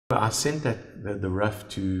I sent the rough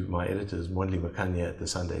to my editors, Mondli Makanya at the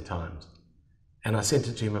Sunday Times. And I sent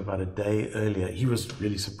it to him about a day earlier. He was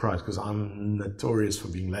really surprised because I'm notorious for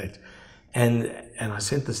being late. And I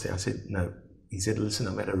sent this thing. I said, no. He said, listen,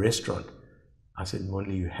 I'm at a restaurant. I said,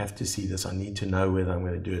 Mondli, you have to see this. I need to know whether I'm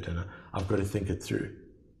going to do it. And I've got to think it through.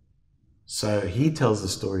 So he tells the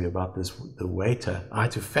story about the waiter. I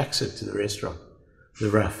had to fax it to the restaurant, the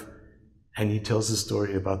rough. And he tells the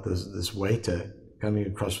story about this waiter coming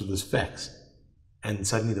across with this fax. And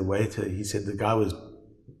suddenly the waiter, he said the guy was,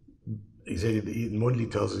 he said, Mondli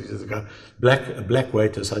tells us, he says, a black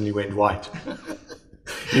waiter suddenly went white.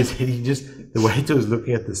 He said the waiter was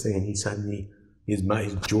looking at this thing and he suddenly, his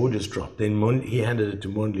jaw just dropped. Then he handed it to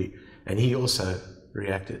Mondli and he also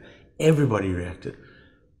reacted. Everybody reacted.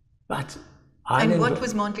 But And what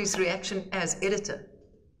was Mondli's reaction as editor?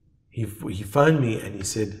 He phoned me and he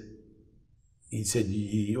says, he's an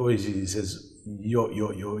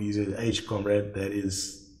age comrade, that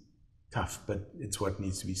is tough, but it's what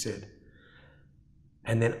needs to be said.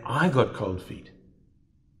 And then I got cold feet.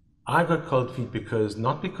 I got cold feet because,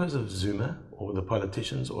 not because of Zuma or the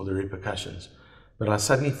politicians or the repercussions, but I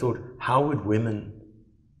suddenly thought, how would women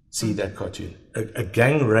see that cartoon? A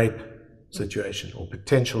gang rape situation or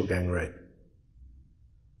potential gang rape.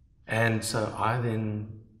 And so I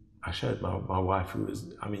showed my wife, who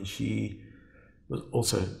was, she was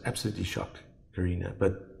also absolutely shocked, Karina,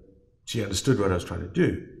 but she understood what I was trying to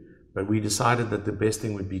do. But we decided that the best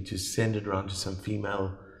thing would be to send it around to some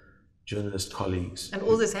female journalist colleagues. And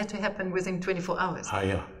all this had to happen within 24 hours.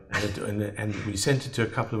 Yeah. And we sent it to a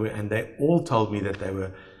couple of, and they all told me that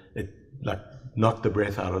it knocked the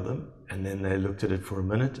breath out of them. And then they looked at it for a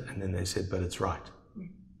minute and then they said, but it's right.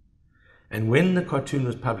 And when the cartoon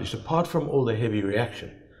was published, apart from all the heavy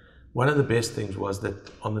reaction, one of the best things was that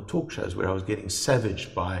on the talk shows where I was getting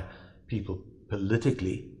savaged by people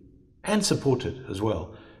politically and supported as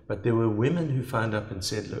well, but there were women who phoned up and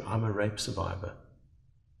said, look, I'm a rape survivor.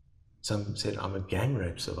 Some said, I'm a gang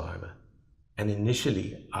rape survivor. And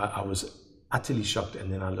initially, I was utterly shocked.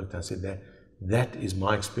 And then I looked and I said, that is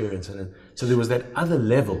my experience. And so there was that other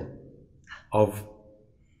level of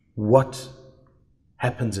what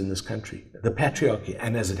happens in this country, the patriarchy.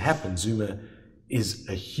 And as it happens, Zuma is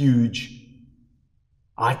a huge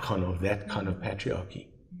icon of that kind of patriarchy.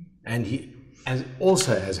 And he, as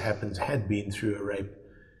happens, had been through a rape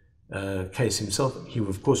case himself. He,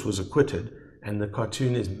 of course, was acquitted. And the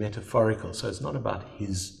cartoon is metaphorical, so it's not about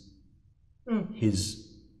his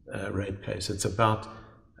rape case. It's about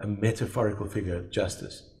a metaphorical figure of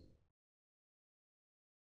justice.